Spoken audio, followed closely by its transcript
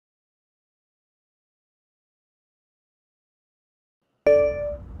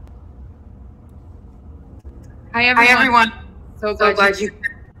Hi, everyone. So So glad glad you you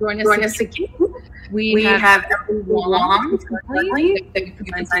joined joined us us again. again. We We have have Emily Emily Wong Wong from from Fermly Fermly that will be that will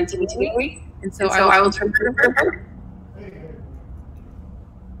be presenting presenting today. today. And so And I so will I turn will it turn over it to over to her. her.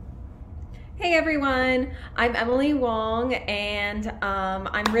 Hey everyone, I'm Emily Wong, and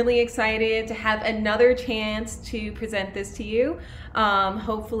I'm really excited to have another chance to present this to you.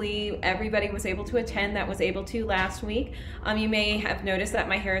 Hopefully everybody was able to attend that was able to last week. You may have noticed that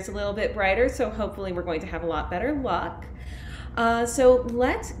my hair is a little bit brighter, so hopefully we're going to have a lot better luck. So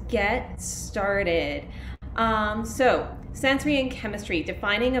let's get started. Sensory and chemistry,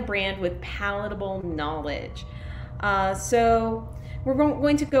 defining a brand with palatable knowledge. We're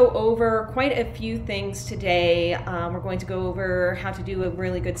going to go over quite a few things today. We're going to go over how to do a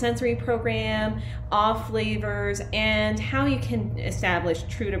really good sensory program, off flavors, and how you can establish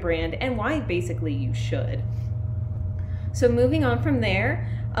true to brand and why basically you should. So moving on from there,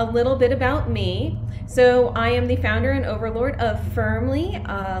 a little bit about me. So I am the founder and overlord of Fermly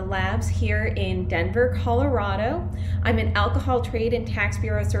Labs here in Denver, Colorado. I'm an Alcohol Trade and Tax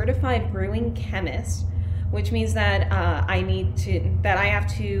Bureau certified brewing chemist, which means that I have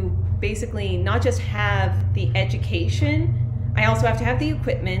to basically not just have the education, I also have to have the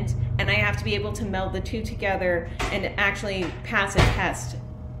equipment, and I have to be able to meld the two together and actually pass a test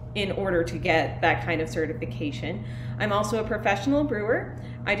in order to get that kind of certification. I'm also a professional brewer.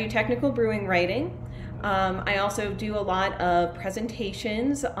 I do technical brewing writing. I also do a lot of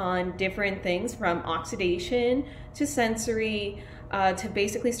presentations on different things from oxidation to sensory to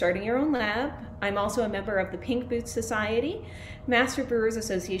basically starting your own lab. I'm also a member of the Pink Boots Society, Master Brewers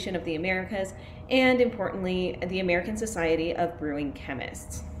Association of the Americas, and importantly, the American Society of Brewing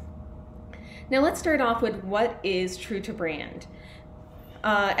Chemists. Now let's start off with what is true to brand.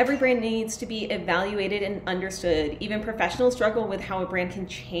 Every brand needs to be evaluated and understood. Even professionals struggle with how a brand can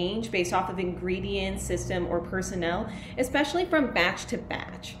change based off of ingredients, system, or personnel, especially from batch to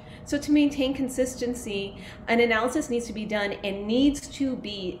batch. So to maintain consistency, an analysis needs to be done and needs to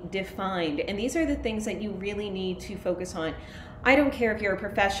be defined. And these are the things that you really need to focus on. I don't care if you're a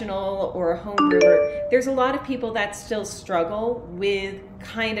professional or a home brewer. There's a lot of people that still struggle with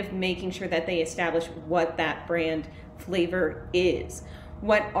kind of making sure that they establish what that brand flavor is.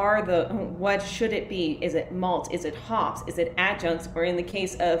 What should it be? Is it malt? Is it hops? Is it adjuncts? Or in the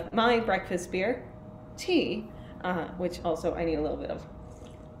case of my breakfast beer, tea, which also I need a little bit of.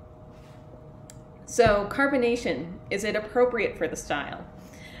 So carbonation, is it appropriate for the style?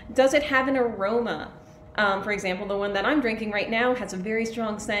 Does it have an aroma? For example, the one that I'm drinking right now has a very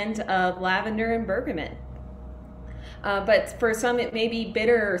strong scent of lavender and bergamot. But for some, it may be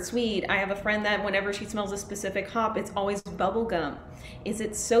bitter or sweet. I have a friend that whenever she smells a specific hop, it's always bubble gum. Is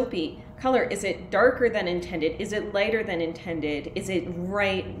it soapy? Color, is it darker than intended? Is it lighter than intended? Is it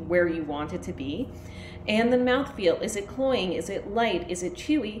right where you want it to be? And the mouthfeel, is it cloying? Is it light? Is it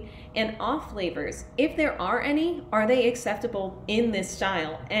chewy? And off flavors, if there are any, are they acceptable in this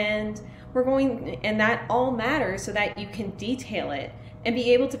style? And that all matters so that you can detail it and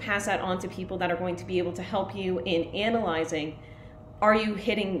be able to pass that on to people that are going to be able to help you in analyzing, are you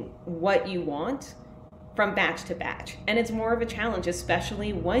hitting what you want from batch to batch? And it's more of a challenge,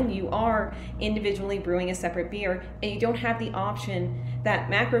 especially when you are individually brewing a separate beer and you don't have the option that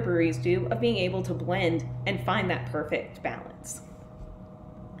macrobreweries do of being able to blend and find that perfect balance.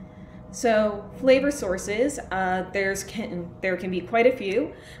 So flavor sources, there can be quite a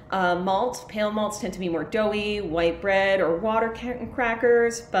few. Malt, pale malts tend to be more doughy, white bread or water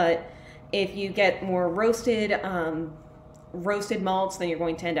crackers, but if you get more roasted malts, then you're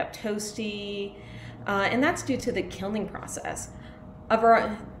going to end up toasty, and that's due to the kilning process.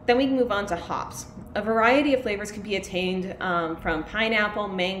 Then we can move on to hops. A variety of flavors can be attained from pineapple,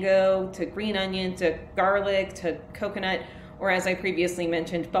 mango, to green onion, to garlic, to coconut, or as I previously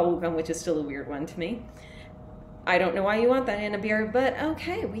mentioned, bubblegum, which is still a weird one to me. I don't know why you want that in a beer, but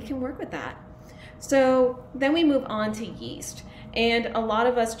okay, we can work with that. So then we move on to yeast. And a lot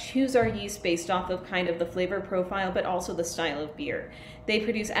of us choose our yeast based off of kind of the flavor profile, but also the style of beer. They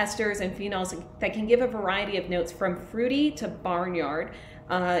produce esters and phenols that can give a variety of notes from fruity to barnyard,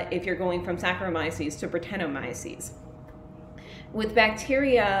 if you're going from Saccharomyces to Brettanomyces. With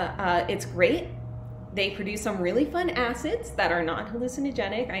bacteria, it's great. They produce some really fun acids that are not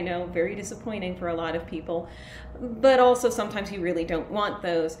hallucinogenic. I know, very disappointing for a lot of people, but also sometimes you really don't want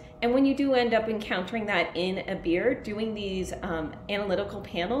those. And when you do end up encountering that in a beer, doing these analytical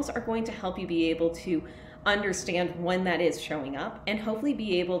panels are going to help you be able to understand when that is showing up and hopefully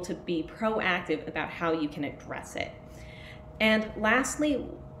be able to be proactive about how you can address it. And lastly,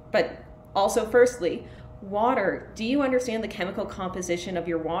 but also firstly, Water. Do you understand the chemical composition of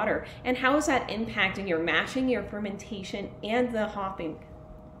your water? And how is that impacting your mashing, your fermentation, and the hopping?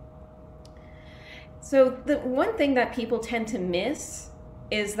 So the one thing that people tend to miss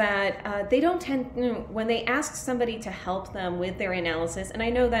is that they don't tend, when they ask somebody to help them with their analysis, and I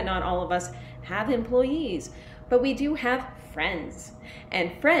know that not all of us have employees, but we do have friends,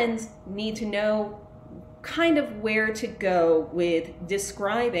 and friends need to know kind of where to go with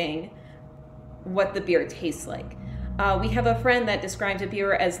describing what the beer tastes like. We have a friend that describes a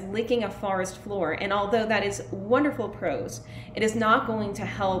beer as licking a forest floor, and although that is wonderful prose, it is not going to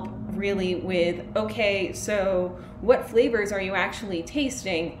help really with, okay, so what flavors are you actually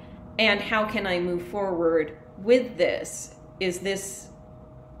tasting, and how can I move forward with this? Is this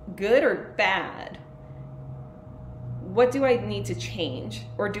good or bad? What do I need to change,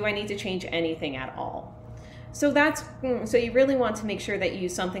 or do I need to change anything at all? So you really want to make sure that you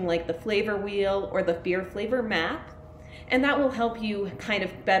use something like the flavor wheel or the beer flavor map, and that will help you kind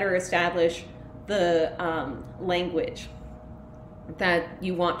of better establish the language that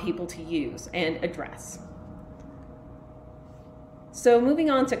you want people to use and address. So moving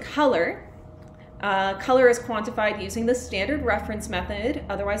on to color. Color is quantified using the standard reference method,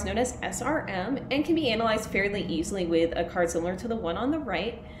 otherwise known as SRM, and can be analyzed fairly easily with a card similar to the one on the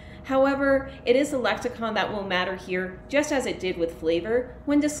right. However, it is the lexicon that will matter here, just as it did with flavor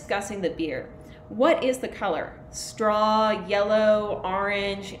when discussing the beer. What is the color? Straw, yellow,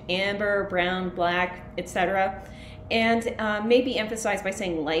 orange, amber, brown, black, etc. And may be emphasized by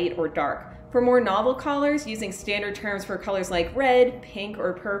saying light or dark. For more novel colors, using standard terms for colors like red, pink,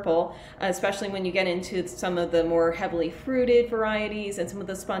 or purple, especially when you get into some of the more heavily fruited varieties and some of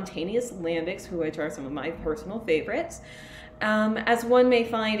the spontaneous lambics, which are some of my personal favorites. As one may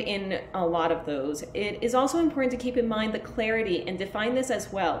find in a lot of those, it is also important to keep in mind the clarity and define this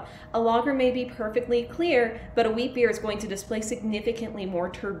as well. A lager may be perfectly clear, but a wheat beer is going to display significantly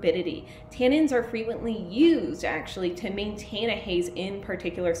more turbidity. Tannins are frequently used, actually, to maintain a haze in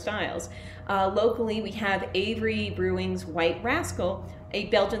particular styles. Locally, we have Avery Brewing's White Rascal, a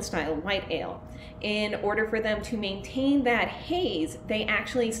Belgian-style white ale. In order for them to maintain that haze, they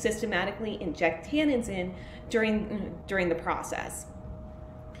actually systematically inject tannins in during the process.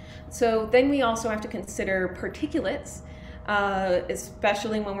 So then we also have to consider particulates,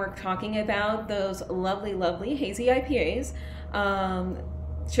 especially when we're talking about those lovely, lovely hazy IPAs.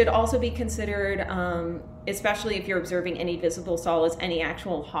 Should also be considered, especially if you're observing any visible solids, any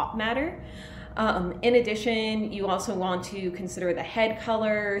actual hop matter. In addition, you also want to consider the head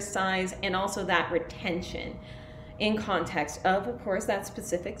color, size, and also that retention in context of course, that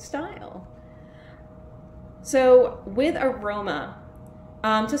specific style. So with aroma,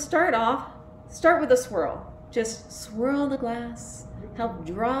 to start off, start with a swirl. Just swirl the glass, help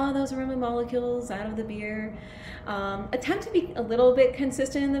draw those aroma molecules out of the beer. Attempt to be a little bit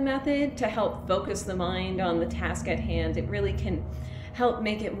consistent in the method to help focus the mind on the task at hand. It really can help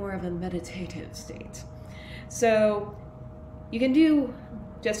make it more of a meditative state. So you can do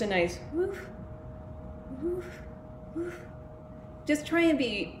just a nice woof, woof, woof. Just try and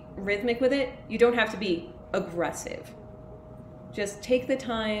be rhythmic with it. You don't have to be aggressive. Just take the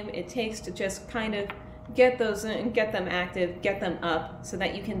time it takes to just kind of get those in, get them active, get them up so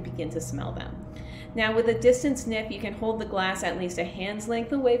that you can begin to smell them. Now with a distant sniff, you can hold the glass at least a hand's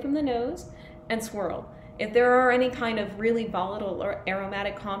length away from the nose and swirl. If there are any kind of really volatile or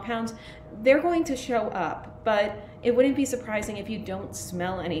aromatic compounds, they're going to show up, but it wouldn't be surprising if you don't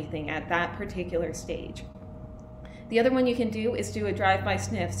smell anything at that particular stage. The other one you can do is do a drive-by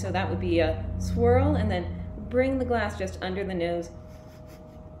sniff, so that would be a swirl and then bring the glass just under the nose,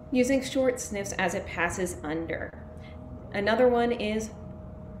 using short sniffs as it passes under. Another one is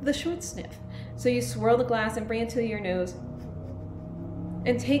the short sniff. So you swirl the glass and bring it to your nose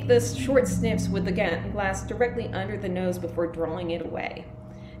and take the short sniffs with the glass directly under the nose before drawing it away.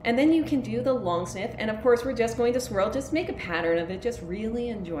 And then you can do the long sniff, and of course we're just going to swirl, just make a pattern of it, just really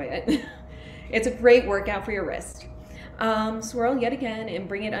enjoy it. It's a great workout for your wrist. Swirl yet again and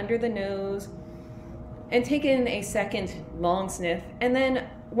bring it under the nose and take in a second long sniff. And then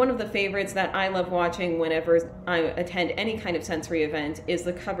one of the favorites that I love watching whenever I attend any kind of sensory event is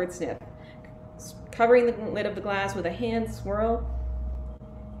the covered sniff. Covering the lid of the glass with a hand, swirl,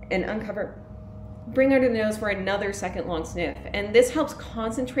 and uncover. Bring under the nose for another second long sniff. And this helps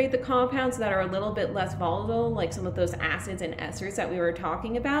concentrate the compounds that are a little bit less volatile, like some of those acids and esters that we were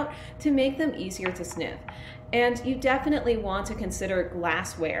talking about, to make them easier to sniff. And you definitely want to consider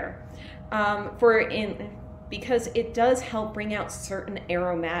glassware because it does help bring out certain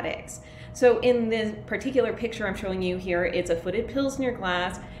aromatics. So in this particular picture I'm showing you here, it's a footed Pilsner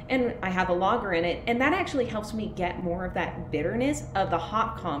glass, and I have a lager in it, and that actually helps me get more of that bitterness of the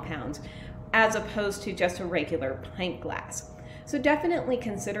hop compounds as opposed to just a regular pint glass. So definitely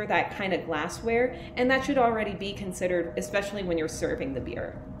consider that kind of glassware, and that should already be considered, especially when you're serving the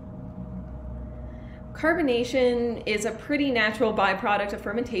beer. Carbonation is a pretty natural byproduct of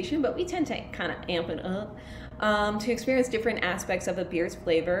fermentation, but we tend to kind of amp it up to experience different aspects of a beer's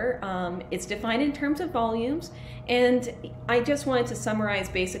flavor. It's defined in terms of volumes, and I just wanted to summarize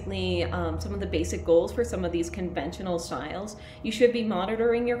basically some of the basic goals for some of these conventional styles. You should be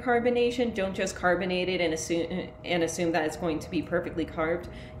monitoring your carbonation. Don't just carbonate it and assume that it's going to be perfectly carved.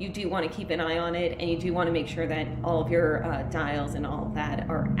 You do want to keep an eye on it, and you do want to make sure that all of your dials and all of that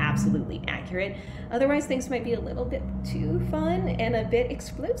are absolutely accurate. Otherwise, things might be a little bit too fun and a bit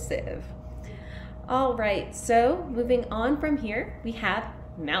explosive. All right, so moving on from here, we have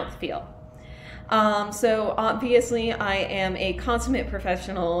mouthfeel. So obviously I am a consummate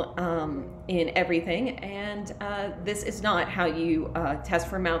professional in everything, and this is not how you test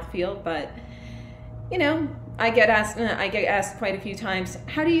for mouthfeel, but you know, I get asked quite a few times,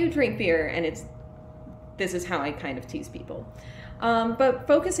 how do you drink beer? And this is how I kind of tease people. But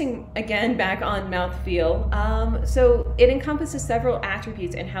focusing again back on mouthfeel, so it encompasses several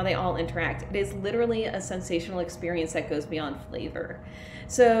attributes and how they all interact. It is literally a sensational experience that goes beyond flavor.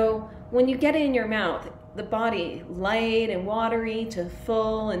 So when you get it in your mouth, the body light and watery to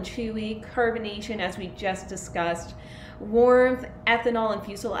full and chewy, carbonation as we just discussed, warmth, ethanol, and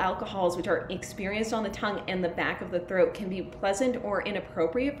fusel alcohols, which are experienced on the tongue and the back of the throat, can be pleasant or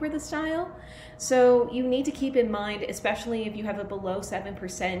inappropriate for the style. So you need to keep in mind, especially if you have a below 7%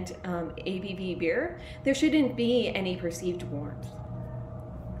 ABV beer, there shouldn't be any perceived warmth.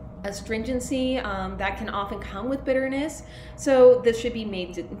 Astringency, that can often come with bitterness, so this should be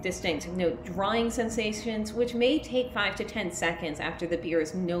made distinct. Note drying sensations, which may take 5 to 10 seconds after the beer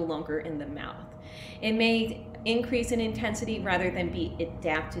is no longer in the mouth. It may increase in intensity rather than be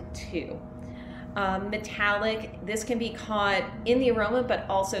adapted to. Metallic, this can be caught in the aroma but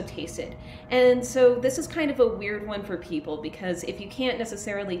also tasted. And so this is kind of a weird one for people, because if you can't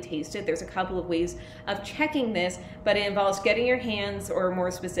necessarily taste it, there's a couple of ways of checking this, but it involves getting your hands, or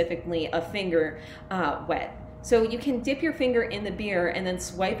more specifically a finger, wet. So you can dip your finger in the beer and then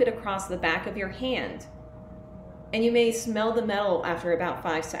swipe it across the back of your hand, and you may smell the metal after about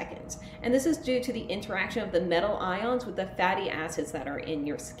 5 seconds. And this is due to the interaction of the metal ions with the fatty acids that are in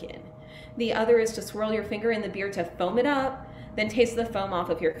your skin. The other is to swirl your finger in the beer to foam it up, then taste the foam off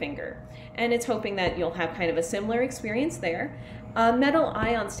of your finger. And it's hoping that you'll have kind of a similar experience there. Metal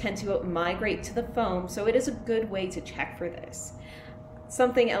ions tend to migrate to the foam, so it is a good way to check for this.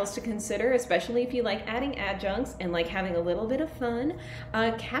 Something else to consider, especially if you like adding adjuncts and like having a little bit of fun,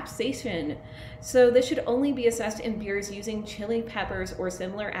 capsaicin. So this should only be assessed in beers using chili peppers or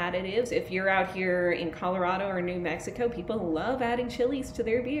similar additives. If you're out here in Colorado or New Mexico, people love adding chilies to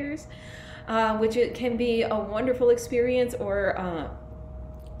their beers, which it can be a wonderful experience or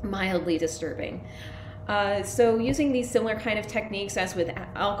mildly disturbing. So using these similar kind of techniques as with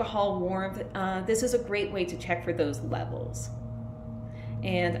alcohol warmth, this is a great way to check for those levels.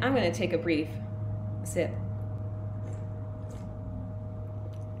 And I'm going to take a brief sip.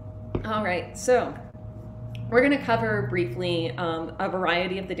 All right, so we're going to cover briefly a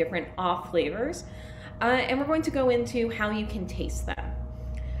variety of the different off flavors, and we're going to go into how you can taste them.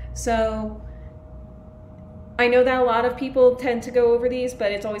 So I know that a lot of people tend to go over these,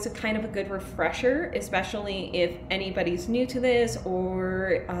 but it's always a kind of a good refresher, especially if anybody's new to this,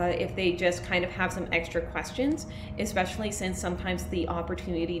 or if they just kind of have some extra questions, especially since sometimes the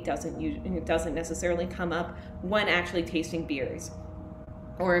opportunity doesn't necessarily come up when actually tasting beers,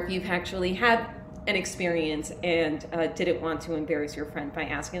 or if you've actually had an experience and didn't want to embarrass your friend by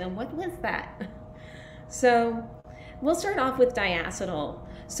asking them, what was that? So we'll start off with diacetyl.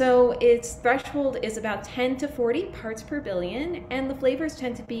 So its threshold is about 10 to 40 parts per billion, and the flavors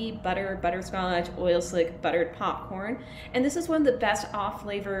tend to be butter, butterscotch, oil slick, buttered popcorn. And this is one of the best off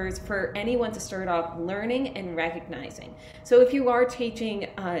flavors for anyone to start off learning and recognizing. So if you are teaching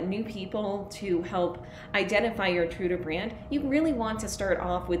new people to help identify your true to brand, you really want to start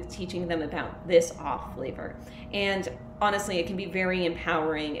off with teaching them about this off flavor. And honestly, it can be very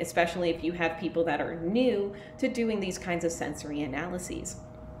empowering, especially if you have people that are new to doing these kinds of sensory analyses.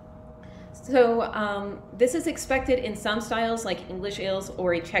 So this is expected in some styles like English ales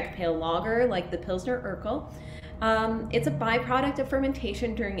or a Czech pale lager like the Pilsner Urquell. It's a byproduct of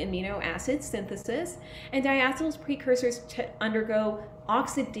fermentation during amino acid synthesis, and diacetyl precursors undergo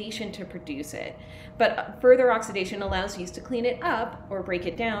oxidation to produce it. But further oxidation allows yeast to clean it up or break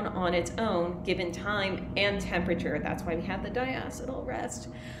it down on its own, given time and temperature. That's why we have the diacetyl rest.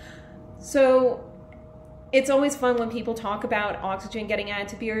 So it's always fun when people talk about oxygen getting added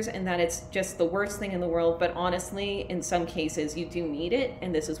to beers and that it's just the worst thing in the world, but honestly, in some cases, you do need it,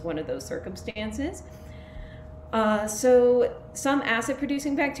 and this is one of those circumstances. So some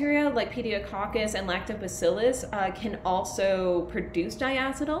acid-producing bacteria like Pediococcus and Lactobacillus can also produce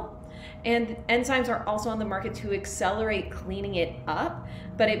diacetyl, and enzymes are also on the market to accelerate cleaning it up,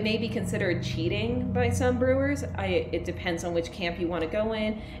 but it may be considered cheating by some brewers. It depends on which camp you want to go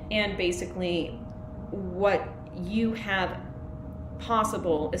in, and basically what you have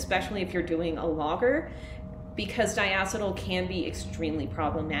possible, especially if you're doing a lager, because diacetyl can be extremely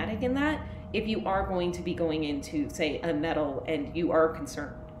problematic in that. If you are going to be going into, say, a metal and you are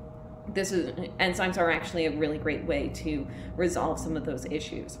concerned, enzymes are actually a really great way to resolve some of those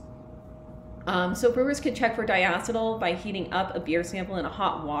issues. So brewers can check for diacetyl by heating up a beer sample in a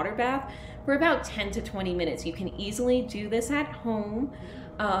hot water bath for about 10 to 20 minutes. You can easily do this at home.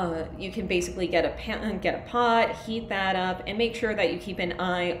 You can basically get a pot, heat that up, and make sure that you keep an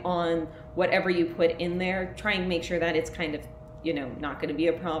eye on whatever you put in there. Try and make sure that it's kind of, not going to be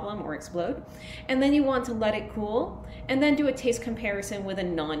a problem or explode. And then you want to let it cool and then do a taste comparison with a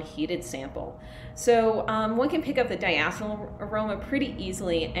non-heated sample. So one can pick up the diacetyl aroma pretty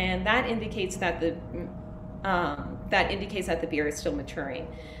easily, and that indicates that the beer is still maturing.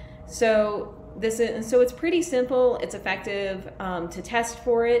 So it's pretty simple, it's effective to test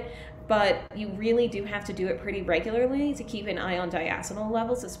for it, but you really do have to do it pretty regularly to keep an eye on diacetyl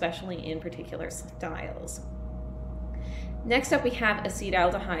levels, especially in particular styles. Next up we have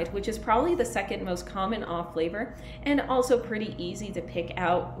acetaldehyde, which is probably the second most common off flavor and also pretty easy to pick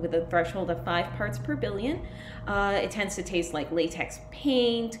out with a threshold of 5 parts per billion. It tends to taste like latex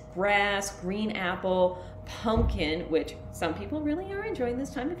paint, grass, green apple, pumpkin, which some people really are enjoying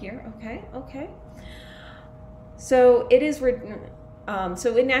this time of year. Okay. So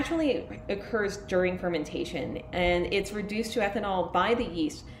it naturally occurs during fermentation, and it's reduced to ethanol by the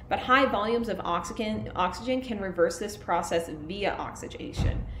yeast, but high volumes of oxygen can reverse this process via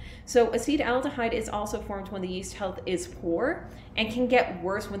oxidation. So acetaldehyde is also formed when the yeast health is poor and can get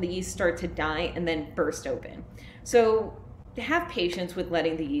worse when the yeast start to die and then burst open. So have patience with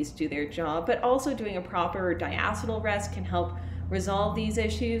letting the yeast do their job, but also doing a proper diacetyl rest can help resolve these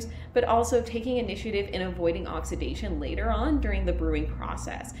issues, but also taking initiative in avoiding oxidation later on during the brewing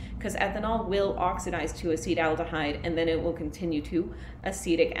process, because ethanol will oxidize to acetaldehyde and then it will continue to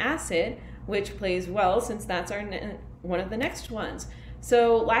acetic acid, which plays well since that's one of the next ones.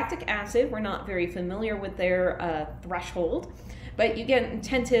 So lactic acid, we're not very familiar with their threshold, but you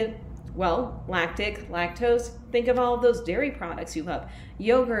tend to, lactic, lactose, think of all of those dairy products you love.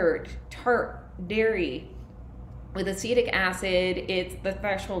 Yogurt, tart, dairy. With acetic acid, the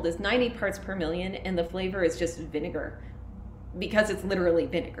threshold is 90 parts per million, and the flavor is just vinegar, because it's literally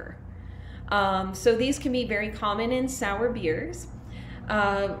vinegar. So these can be very common in sour beers,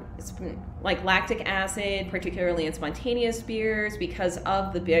 like lactic acid, particularly in spontaneous beers, because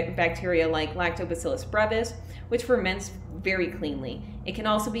of the bacteria like Lactobacillus brevis, which ferments very cleanly. It can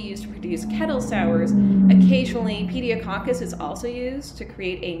also be used to produce kettle sours. Occasionally, Pediococcus is also used to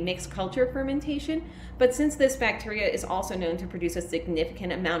create a mixed culture fermentation, but since this bacteria is also known to produce a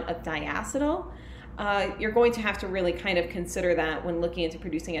significant amount of diacetyl, you're going to have to really kind of consider that when looking into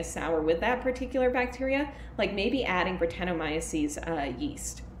producing a sour with that particular bacteria, like maybe adding Brettanomyces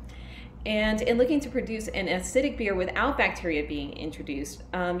yeast. And in looking to produce an acidic beer without bacteria being introduced,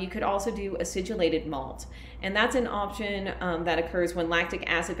 you could also do acidulated malt. And that's an option that occurs when lactic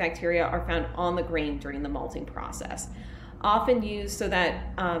acid bacteria are found on the grain during the malting process. Often used so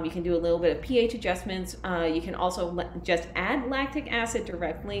that you can do a little bit of pH adjustments. You can also just add lactic acid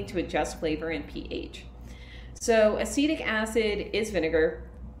directly to adjust flavor and pH. So acetic acid is vinegar,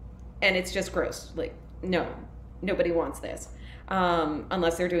 and it's just gross. Like, no, nobody wants this.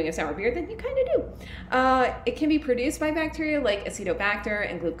 Unless they're doing a sour beer, then you kind of do. It can be produced by bacteria like Acetobacter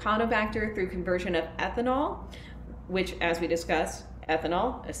and Gluconobacter through conversion of ethanol, which, as we discussed,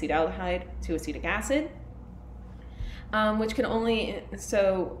 ethanol, acetaldehyde to acetic acid, which can only,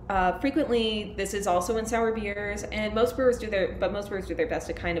 frequently this is also in sour beers, and most brewers do their best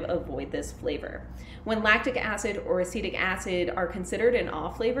to kind of avoid this flavor. When lactic acid or acetic acid are considered an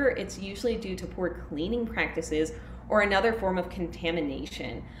off flavor, it's usually due to poor cleaning practices or another form of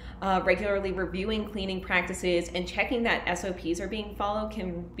contamination. Regularly reviewing cleaning practices and checking that SOPs are being followed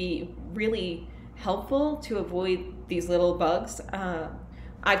can be really helpful to avoid these little bugs.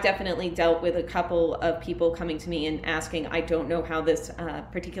 I've definitely dealt with a couple of people coming to me and asking, I don't know how this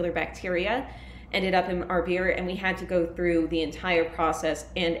particular bacteria ended up in our beer, and we had to go through the entire process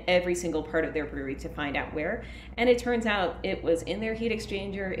and every single part of their brewery to find out where. And it turns out it was in their heat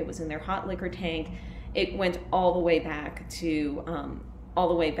exchanger, it was in their hot liquor tank. It went all the way back to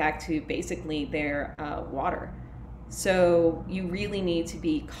basically their water. So you really need to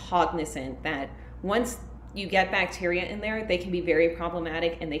be cognizant that once you get bacteria in there, they can be very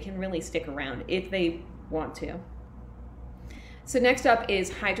problematic and they can really stick around if they want to. So next up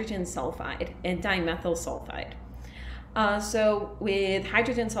is hydrogen sulfide and dimethyl sulfide. So with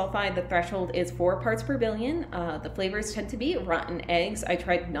hydrogen sulfide, the threshold is 4 parts per billion. The flavors tend to be rotten eggs. I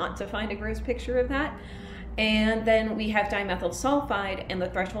tried not to find a gross picture of that. And then we have dimethyl sulfide, and the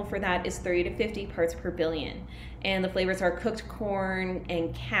threshold for that is 30 to 50 parts per billion. And the flavors are cooked corn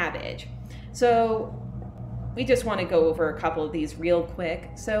and cabbage. So we just want to go over a couple of these real quick.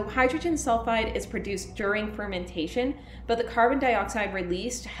 So hydrogen sulfide is produced during fermentation, but the carbon dioxide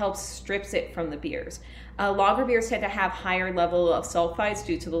released helps strips it from the beers. Lager beers tend to have higher level of sulfides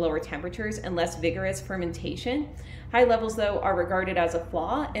due to the lower temperatures and less vigorous fermentation. High levels, though, are regarded as a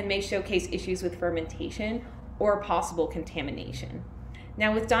flaw and may showcase issues with fermentation or possible contamination.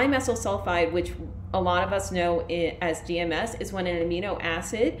 Now with dimethyl sulfide, which a lot of us know as DMS, is when an amino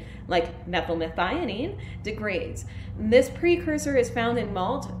acid, like methylmethionine, degrades. This precursor is found in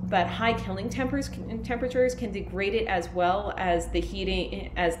malt, but high killing temperatures can degrade it as well as the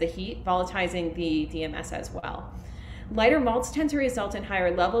heat, volatilizing the DMS as well. Lighter malts tend to result in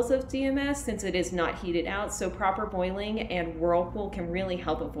higher levels of DMS since it is not heated out, so proper boiling and whirlpool can really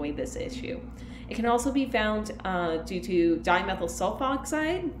help avoid this issue. It can also be found due to dimethyl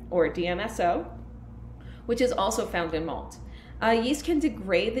sulfoxide, or DMSO, which is also found in malt. Yeast can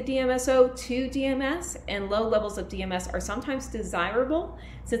degrade the DMSO to DMS, and low levels of DMS are sometimes desirable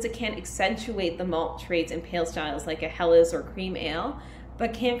since it can accentuate the malt traits in pale styles like a Helles or cream ale,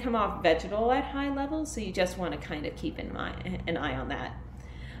 but can come off vegetal at high levels, so you just want to kind of keep an eye on that.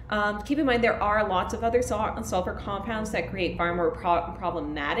 Keep in mind there are lots of other sulfur compounds that create far more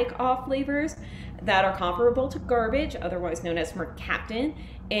problematic off flavors that are comparable to garbage, otherwise known as mercaptan,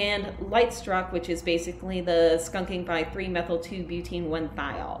 and light struck, which is basically the skunking by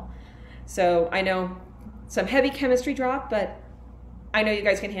 3-methyl-2-butene-1-thiol. So I know some heavy chemistry drop, but I know you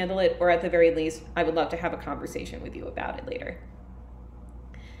guys can handle it, or at the very least, I would love to have a conversation with you about it later.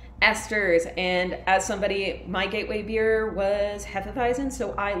 Esters, and as somebody, my gateway beer was Hefeweizen,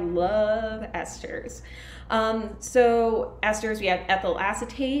 so I love esters. So esters, we have ethyl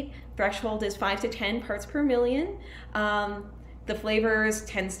acetate, threshold is 5 to 10 parts per million. The flavors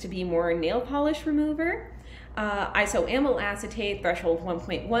tends to be more nail polish remover. Isoamyl acetate, threshold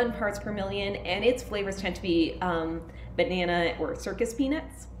 1.1 parts per million, and its flavors tend to be banana or circus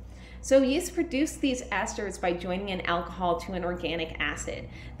peanuts. So yeast produce these esters by joining an alcohol to an organic acid.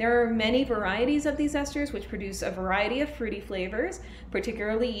 There are many varieties of these esters which produce a variety of fruity flavors.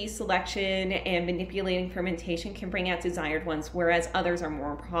 Particularly yeast selection and manipulating fermentation can bring out desired ones, whereas others are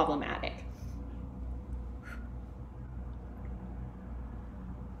more problematic.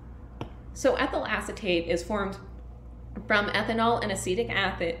 So ethyl acetate is formed from ethanol and acetic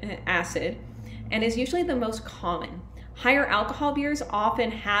acid and is usually the most common. Higher alcohol beers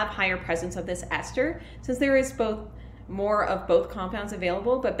often have higher presence of this ester since there is more of both compounds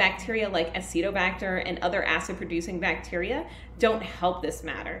available, but bacteria like Acetobacter and other acid-producing bacteria don't help this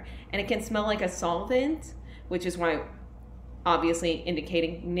matter. And it can smell like a solvent, which is why obviously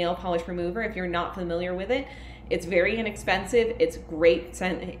indicating nail polish remover if you're not familiar with it. It's very inexpensive. It's great.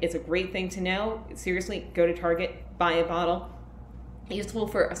 It's a great thing to know. Seriously, go to Target, buy a bottle. Useful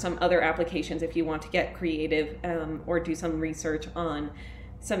for some other applications if you want to get creative or do some research on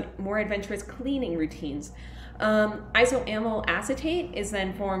some more adventurous cleaning routines. Isoamyl acetate is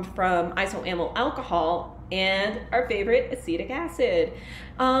then formed from isoamyl alcohol and our favorite acetic acid.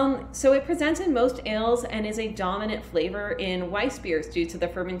 So it presents in most ales and is a dominant flavor in Weiss beers due to the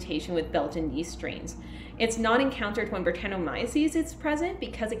fermentation with Belgian yeast strains. It's not encountered when Brettanomyces is present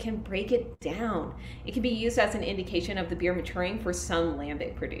because it can break it down. It can be used as an indication of the beer maturing for some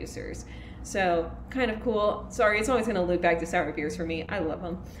lambic producers. So kind of cool. Sorry, it's always going to loop back to sour beers for me. I love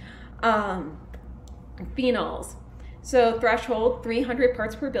them. Phenols. So threshold 300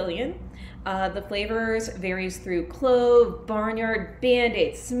 parts per billion. The flavors varies through clove, barnyard,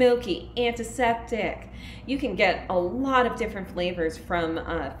 band-aid, smoky, antiseptic. You can get a lot of different flavors from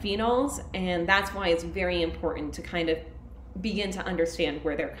phenols, and that's why it's very important to kind of begin to understand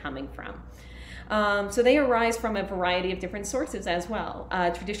where they're coming from. So they arise from a variety of different sources as well.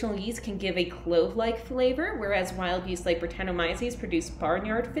 Traditional yeast can give a clove-like flavor, whereas wild yeast like Brettanomyces produce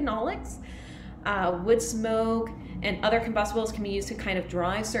barnyard phenolics. Wood smoke and other combustibles can be used to kind of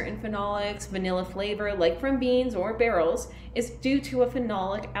drive certain phenolics. Vanilla flavor, like from beans or barrels, is due to a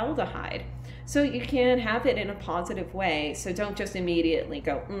phenolic aldehyde. So you can have it in a positive way. So don't just immediately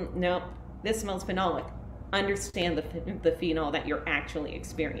go, no, this smells phenolic. Understand the phenol that you're actually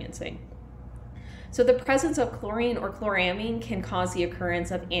experiencing. So the presence of chlorine or chloramine can cause the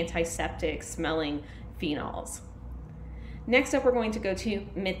occurrence of antiseptic smelling phenols. Next up, we're going to go to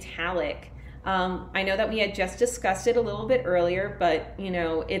metallic. I know that we had just discussed it a little bit earlier, but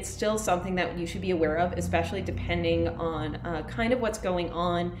it's still something that you should be aware of, especially depending on kind of what's going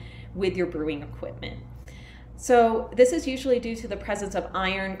on with your brewing equipment. So this is usually due to the presence of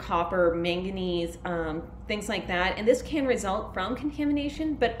iron, copper, manganese, things like that. And this can result from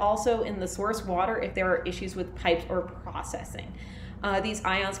contamination, but also in the source water if there are issues with pipes or processing. These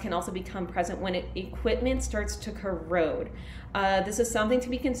ions can also become present when equipment starts to corrode. This is something to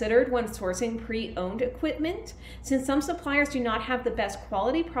be considered when sourcing pre-owned equipment, since some suppliers do not have the best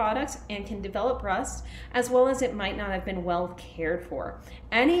quality products and can develop rust, as well as it might not have been well cared for.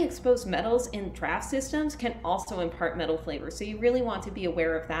 Any exposed metals in draft systems can also impart metal flavor, so you really want to be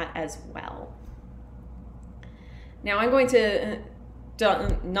aware of that as well. Now I'm going to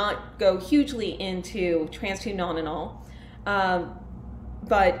not go hugely into trans 2-nonenal,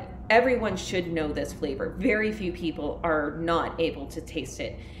 but everyone should know this flavor. Very few people are not able to taste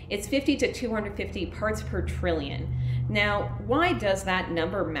it. It's 50 to 250 parts per trillion. Now, why does that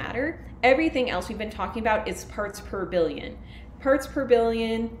number matter? Everything else we've been talking about is parts per billion. Parts per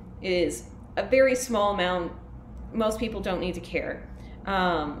billion is a very small amount. Most people don't need to care.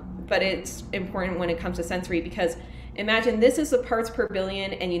 But it's important when it comes to sensory, because imagine this is the parts per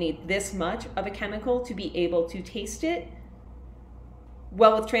billion and you need this much of a chemical to be able to taste it.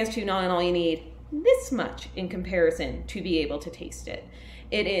 Well, with trans 2-nonenal, you need this much in comparison to be able to taste it.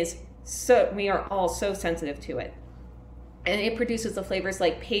 It is so, we are all so sensitive to it. And it produces the flavors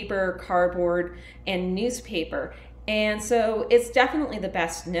like paper, cardboard, and newspaper. And so it's definitely the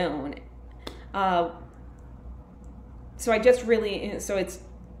best known. It's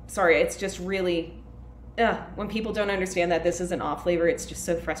just really, when people don't understand that this is an off flavor, it's just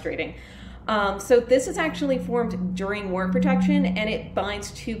so frustrating. So this is actually formed during worm protection, and it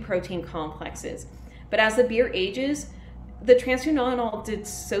binds to protein complexes. But as the beer ages, the trans 2-nonenal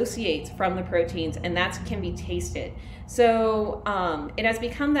dissociates from the proteins, and that can be tasted. So it has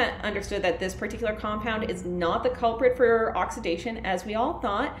become understood that this particular compound is not the culprit for oxidation, as we all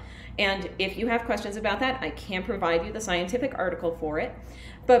thought. And if you have questions about that, I can provide you the scientific article for it,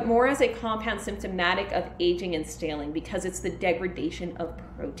 but more as a compound symptomatic of aging and staling, because it's the degradation of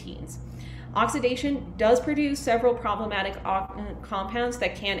proteins. Oxidation does produce several problematic compounds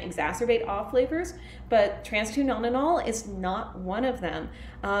that can exacerbate off flavors, but trans 2-nonenal is not one of them.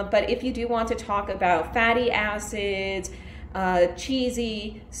 But if you do want to talk about fatty acids,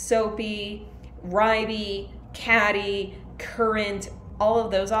 cheesy, soapy, ribey, catty, currant, all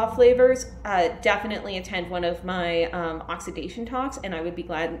of those off flavors, definitely attend one of my oxidation talks, and I'll be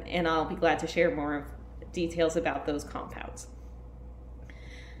glad to share more details about those compounds.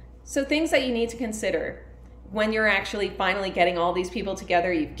 So things that you need to consider when you're actually finally getting all these people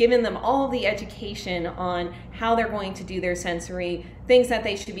together. You've given them all the education on how they're going to do their sensory, things that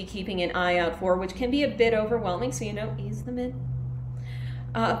they should be keeping an eye out for, which can be a bit overwhelming, so ease them in.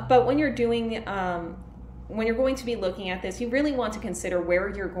 But when you're doing, when you're going to be looking at this, you really want to consider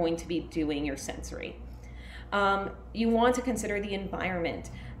where you're going to be doing your sensory. You want to consider the environment.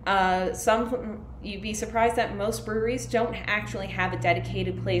 You'd be surprised that most breweries don't actually have a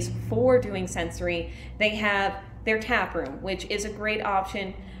dedicated place for doing sensory. They have their tap room, which is a great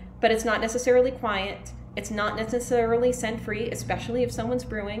option, but it's not necessarily quiet. It's not necessarily scent-free, especially if someone's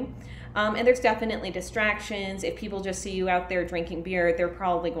brewing. And there's definitely distractions. If people just see you out there drinking beer, they're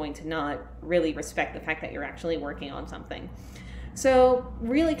probably going to not really respect the fact that you're actually working on something. So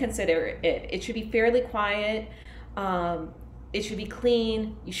really consider it. It should be fairly quiet. It should be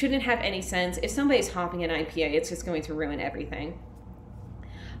clean. You shouldn't have any scents. If somebody's hopping an IPA, it's just going to ruin everything.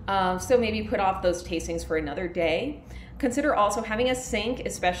 So maybe put off those tastings for another day. Consider also having a sink,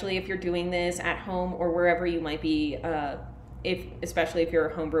 especially if you're doing this at home or wherever you might be, especially if you're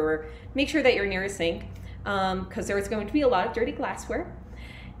a home brewer. Make sure that you're near a sink, because there's going to be a lot of dirty glassware.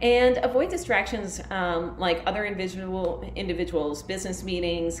 And avoid distractions like other individuals, business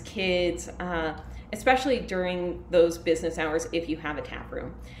meetings, kids, especially during those business hours if you have a tap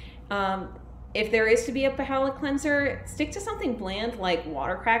room. If there is to be a palate cleanser, stick to something bland like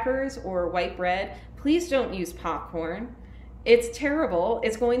water crackers or white bread. Please don't use popcorn. It's terrible.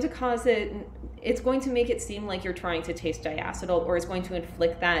 It's going to make it seem like you're trying to taste diacetyl, or it's going to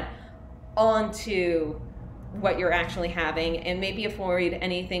inflict that onto what you're actually having. And maybe avoid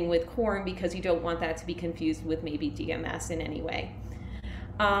anything with corn because you don't want that to be confused with maybe DMS in any way.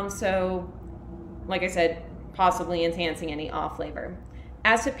 So, like I said, possibly enhancing any off flavor.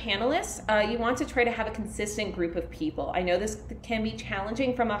 As to panelists, you want to try to have a consistent group of people. I know this can be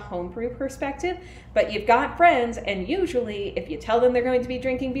challenging from a homebrew perspective, but you've got friends, and usually if you tell them they're going to be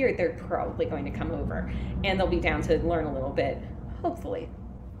drinking beer, they're probably going to come over, and they'll be down to learn a little bit, hopefully.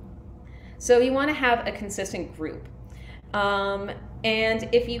 So you want to have a consistent group. And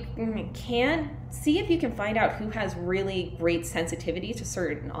if you can, see if you can find out who has really great sensitivity to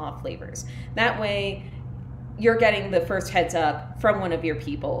certain off flavors. That way, you're getting the first heads up from one of your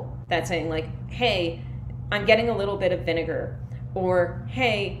people that's saying like, hey, I'm getting a little bit of vinegar, or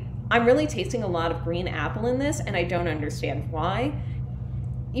hey, I'm really tasting a lot of green apple in this and I don't understand why.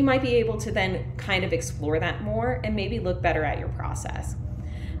 You might be able to then kind of explore that more and maybe look better at your process.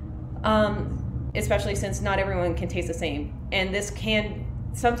 Especially since not everyone can taste the same. And this can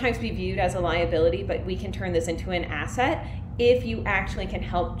sometimes be viewed as a liability, but we can turn this into an asset if you actually can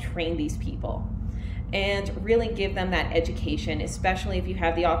help train these people and really give them that education, especially if you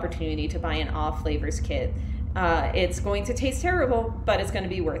have the opportunity to buy an off flavors kit. It's going to taste terrible, but it's going to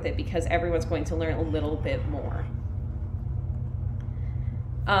be worth it because everyone's going to learn a little bit more.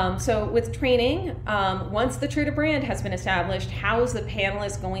 So with training, once the true to brand has been established, how is the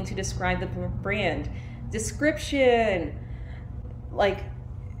panelist going to describe the brand? Description, like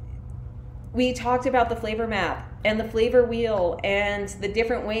we talked about the flavor map and the flavor wheel and the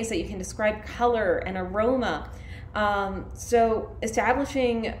different ways that you can describe color and aroma. So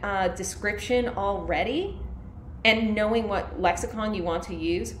establishing a description already and knowing what lexicon you want to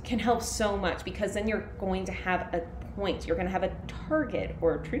use can help so much, because then you're going to have a point. You're going to have a target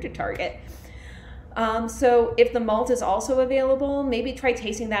or true to target. So if the malt is also available, maybe try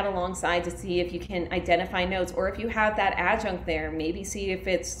tasting that alongside to see if you can identify notes, or if you have that adjunct there, maybe see if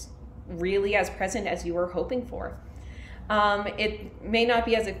it's really as present as you were hoping for. It may not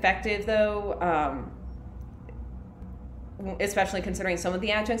be as effective though, especially considering some of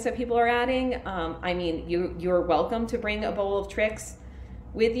the adjuncts that people are adding. I mean, you're welcome to bring a bowl of Trix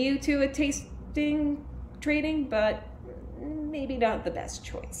with you to a tasting trading, but maybe not the best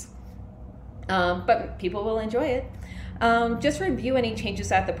choice. But people will enjoy it. Just review any changes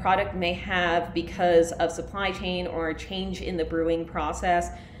that the product may have because of supply chain or a change in the brewing process.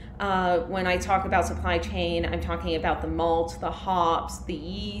 When I talk about supply chain, I'm talking about the malt, the hops, the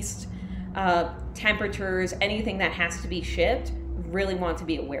yeast, temperatures, anything that has to be shipped, really want to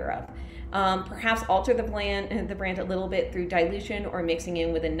be aware of. Perhaps alter the brand a little bit through dilution or mixing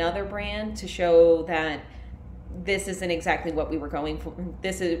in with another brand to show that this isn't exactly what we were going for.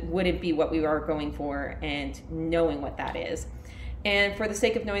 Wouldn't be what we are going for, and knowing what that is. And for the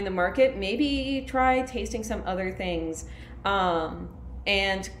sake of knowing the market, maybe try tasting some other things,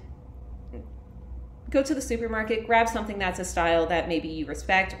 and go to the supermarket, grab something that's a style that maybe you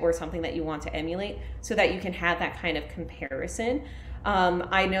respect or something that you want to emulate so that you can have that kind of comparison.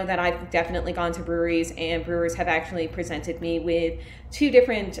 I know that I've definitely gone to breweries, and brewers have actually presented me with 2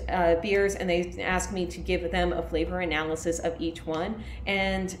 different beers, and they asked me to give them a flavor analysis of each one.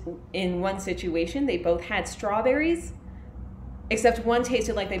 And in one situation, they both had strawberries, except one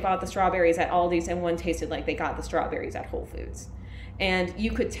tasted like they bought the strawberries at Aldi's and one tasted like they got the strawberries at Whole Foods. And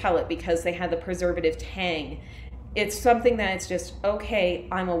you could tell it because they had the preservative tang. It's something that it's just, okay,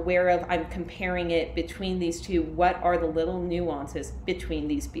 I'm aware of, I'm comparing it between these two. What are the little nuances between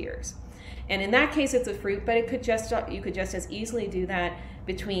these beers? And in that case, it's a fruit, but you could just as easily do that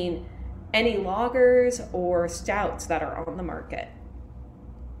between any lagers or stouts that are on the market.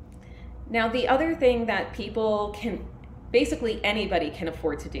 Now, the other thing that people can, basically anybody can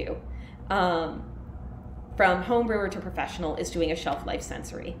afford to do, from home brewer to professional, is doing a shelf life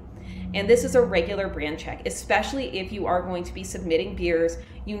sensory. And this is a regular brand check, especially if you are going to be submitting beers.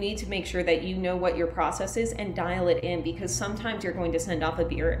 You need to make sure that you know what your process is and dial it in, because sometimes you're going to send off a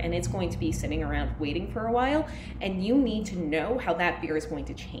beer and it's going to be sitting around waiting for a while, and you need to know how that beer is going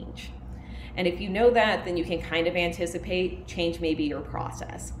to change. And if you know that, then you can kind of anticipate, change maybe your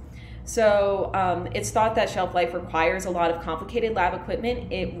process. So it's thought that shelf life requires a lot of complicated lab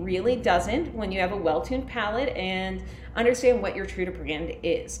equipment. It really doesn't when you have a well-tuned palate and understand what your true to brand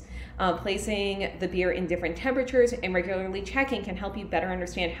is. Placing the beer in different temperatures and regularly checking can help you better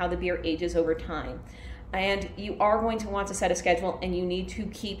understand how the beer ages over time. And you are going to want to set a schedule, and you need to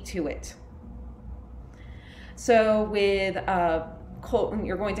keep to it. So with cold,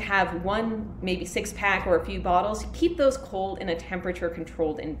 you're going to have one, maybe 6-pack or a few bottles. Keep those cold in a temperature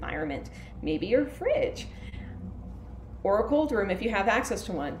controlled environment. Maybe your fridge or a cold room if you have access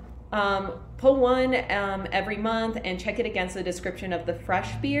to one. Pull one every month and check it against the description of the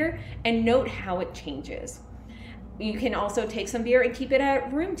fresh beer and note how it changes. You can also take some beer and keep it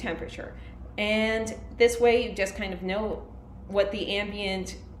at room temperature. And this way you just kind of know what the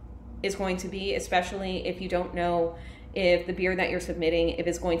ambient is going to be, especially if you don't know if the beer that you're submitting, if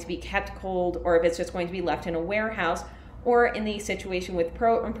it's going to be kept cold or if it's just going to be left in a warehouse. Or in the situation with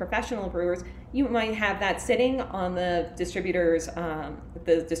pro and professional brewers, you might have that sitting on the distributors.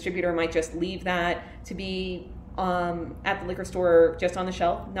 The distributor might just leave that to be at the liquor store just on the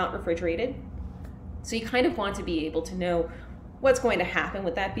shelf, not refrigerated. So you kind of want to be able to know what's going to happen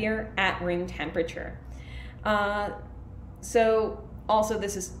with that beer at room temperature. So also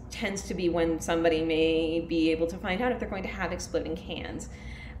this tends to be when somebody may be able to find out if they're going to have exploding cans.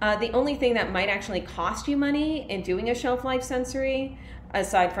 The only thing that might actually cost you money in doing a shelf life sensory,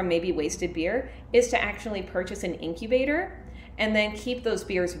 aside from maybe wasted beer, is to actually purchase an incubator and then keep those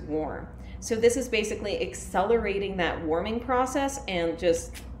beers warm. So this is basically accelerating that warming process and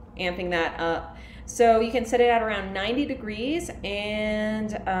just amping that up. So you can set it at around 90 degrees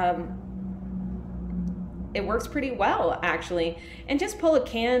and it works pretty well actually. And just pull a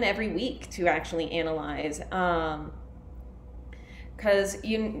can every week to actually analyze. Because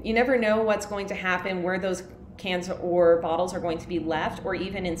you never know what's going to happen, where those cans or bottles are going to be left, or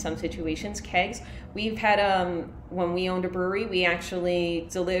even in some situations, kegs. We've had, when we owned a brewery, we actually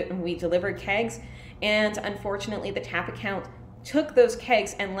delivered kegs, and unfortunately the tap account took those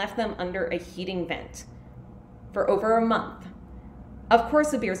kegs and left them under a heating vent for over a month. Of course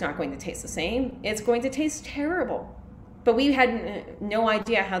the beer's not going to taste the same. It's going to taste terrible. But we had no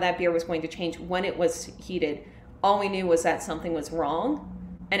idea how that beer was going to change when it was heated. All we knew was that something was wrong,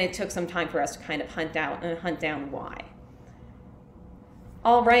 and it took some time for us to kind of hunt down why.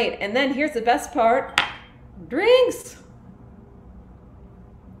 All right, and then here's the best part, drinks.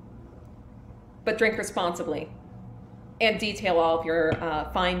 But drink responsibly and detail all of your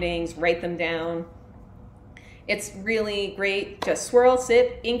findings, write them down. It's really great. Just swirl,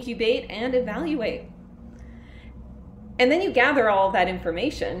 sip, incubate, and evaluate. And then you gather all that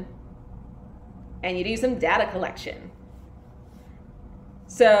information and you do some data collection.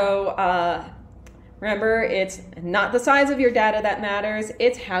 So remember, it's not the size of your data that matters,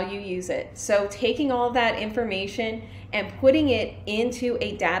 it's how you use it. So taking all of that information and putting it into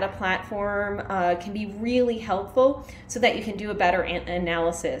a data platform can be really helpful so that you can do a better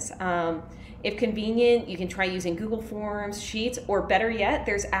analysis. If convenient, you can try using Google Forms, Sheets, or better yet,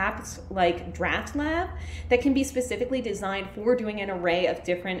 there's apps like Draft Lab that can be specifically designed for doing an array of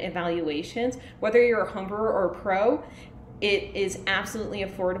different evaluations. Whether you're a home brewer or a pro, it is absolutely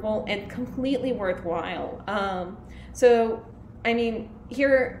affordable and completely worthwhile. So, I mean,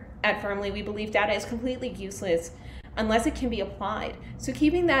 here at Fermly, we believe data is completely useless unless it can be applied. So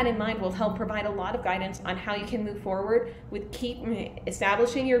keeping that in mind will help provide a lot of guidance on how you can move forward with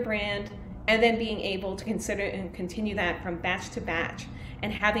establishing your brand, and then being able to consider and continue that from batch to batch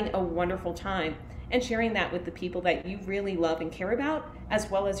and having a wonderful time and sharing that with the people that you really love and care about, as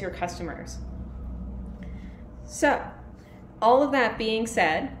well as your customers. So, all of that being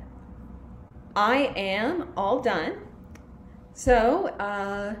said, I am all done. So,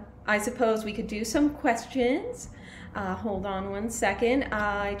 I suppose we could do some questions. Hold on one second.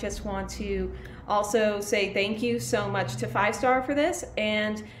 I just want to also say thank you so much to 5-Star for this,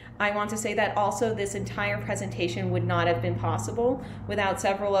 and I want to say that also this entire presentation would not have been possible without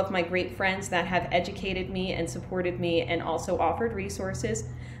several of my great friends that have educated me and supported me and also offered resources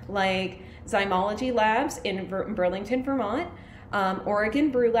like Zymology Labs in Burlington, Vermont, Oregon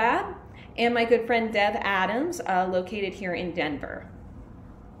Brew Lab, and my good friend Deb Adams, located here in Denver.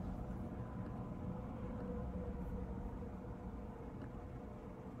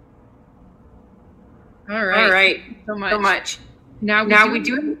 All right. So much. Now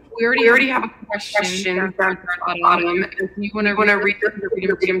we already have a question down at the bottom. If you want to read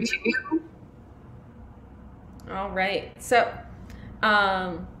them to you. All right. So,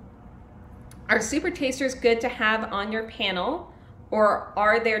 are super tasters good to have on your panel, or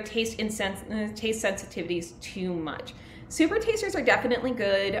are their taste sensitivities too much? Super tasters are definitely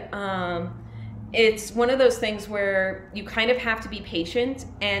good. It's one of those things where you kind of have to be patient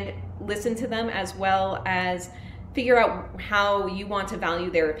and listen to them, as well as figure out how you want to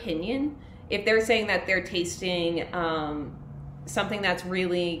value their opinion. If they're saying that they're tasting something that's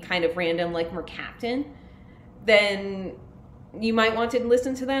really kind of random, like mercaptan, then you might want to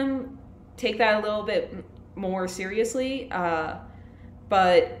listen to them, take that a little bit more seriously,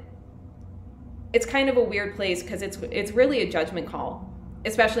 but it's kind of a weird place because it's really a judgment call,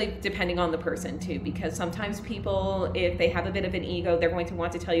 especially depending on the person too, because sometimes people, if they have a bit of an ego, they're going to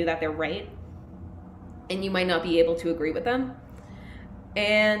want to tell you that they're right, and you might not be able to agree with them.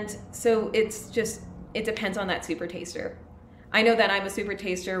 And so it depends on that super taster. I know that I'm a super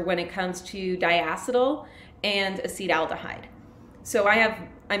taster when it comes to diacetyl and acetaldehyde. So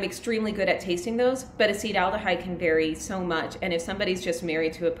I'm extremely good at tasting those, but acetaldehyde can vary so much. And if somebody's just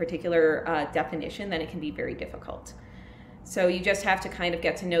married to a particular definition, then it can be very difficult. So you just have to kind of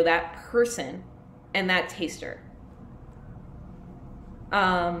get to know that person and that taster.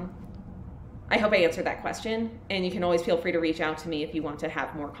 I hope I answered that question, and you can always feel free to reach out to me if you want to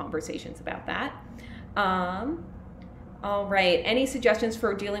have more conversations about that. All right, any suggestions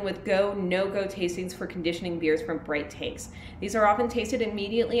for dealing with go, no-go tastings for conditioning beers from Bright Takes? These are often tasted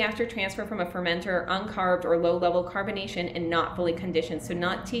immediately after transfer from a fermenter, uncarbed or low-level carbonation, and not fully conditioned, so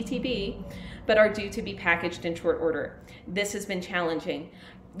not TTB, but are due to be packaged in short order. This has been challenging.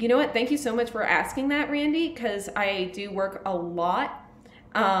 You know what, thank you so much for asking that, Randy, because I do work a lot.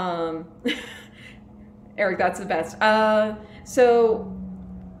 Eric, that's the best. So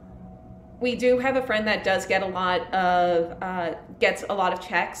we do have a friend that does get gets a lot of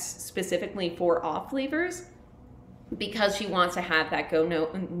checks specifically for off flavors because she wants to have that go,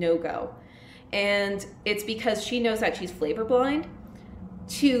 no go. And it's because she knows that she's flavor blind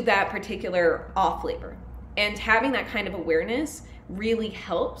to that particular off flavor. And having that kind of awareness really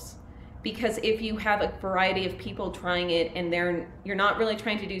helps, because if you have a variety of people trying it and you're not really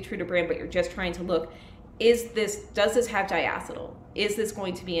trying to do true to brand, but you're just trying to look, does this have diacetyl? Is this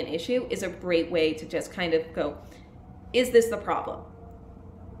going to be an issue? Is a great way to just kind of go, is this the problem?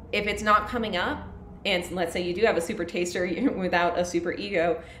 If it's not coming up, and let's say you do have a super taster without a super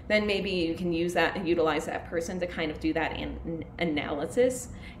ego, then maybe you can use that and utilize that person to kind of do that analysis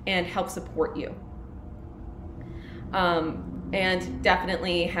and help support you. And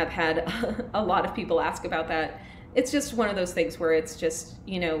definitely have had a lot of people ask about that. It's just one of those things where it's just,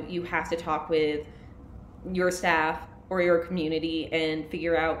 you have to talk with your staff or your community and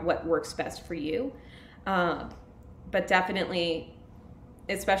figure out what works best for you. But definitely,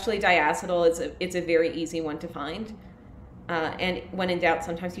 especially diacetyl, it's a very easy one to find. And when in doubt,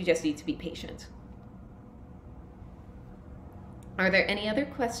 sometimes you just need to be patient. Are there any other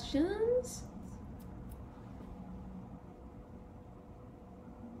questions?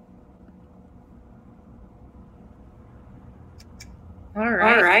 All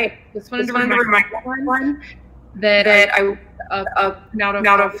right. Just wanted to remind everyone that I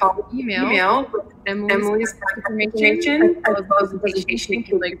out of follow email with Emily's information as well as the presentation if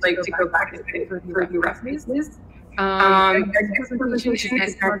you'd like to go back and for the recipes. The presentation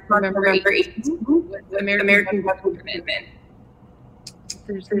is November 18th with American Beverage Commitment.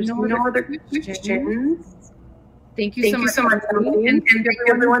 There's no other questions. Thank you so much, Emily, and thank you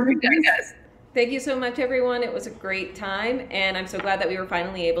everyone who joined us. Thank you so much, everyone. It was a great time, and I'm so glad that we were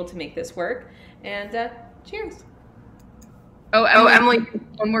finally able to make this work. And cheers. Oh, Emily,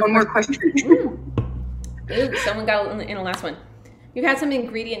 one more question. Ooh, someone got in the last one. You've had some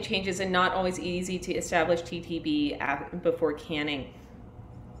ingredient changes and not always easy to establish TTB before canning.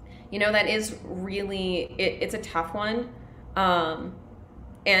 That is really, it's a tough one.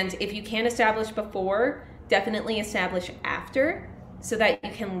 And if you can't establish before, definitely establish after so that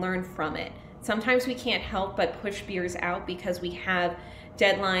you can learn from it. Sometimes we can't help but push beers out because we have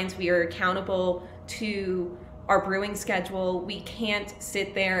deadlines. We are accountable to our brewing schedule. We can't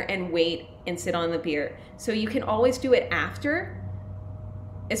sit there and wait and sit on the beer. So you can always do it after,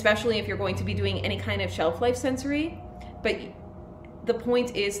 especially if you're going to be doing any kind of shelf life sensory. But the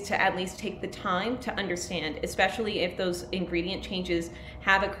point is to at least take the time to understand, especially if those ingredient changes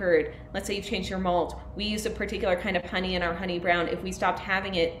have occurred. Let's say you've changed your malt. We used a particular kind of honey in our honey brown. If we stopped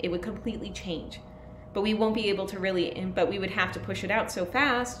having it, it would completely change. But we won't be able to but we would have to push it out so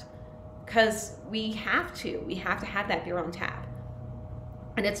fast because we have to have that beer on tap.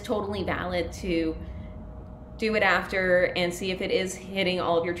 And it's totally valid to do it after and see if it is hitting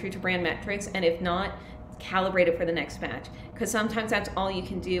all of your true to brand metrics. And if not, calibrate it for the next batch, because sometimes that's all you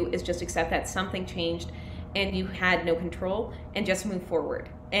can do is just accept that something changed and you had no control and just move forward.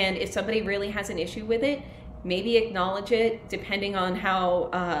 And if somebody really has an issue with it, maybe acknowledge it depending on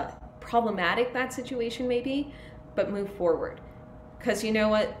how problematic that situation may be, but move forward. Because you know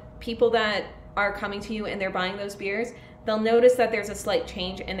what, people that are coming to you and they're buying those beers, they'll notice that there's a slight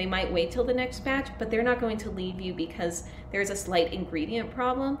change and they might wait till the next batch, but they're not going to leave you because there's a slight ingredient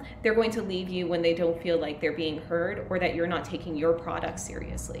problem. They're going to leave you when they don't feel like they're being heard or that you're not taking your product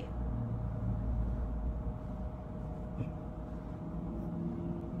seriously.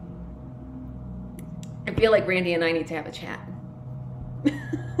 feel like Randy and I need to have a chat.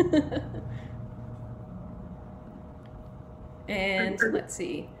 And let's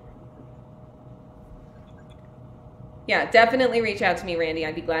see. Yeah, definitely reach out to me, Randy.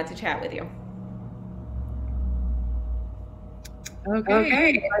 I'd be glad to chat with you.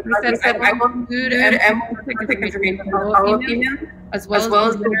 Okay. I will include contact information follow-up email, as well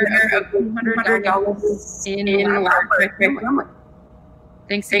as the winner of $200 in lab.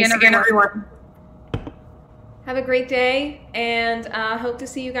 Thanks again, everyone. Have a great day, and hope to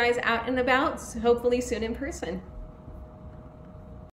see you guys out and about, hopefully soon in person.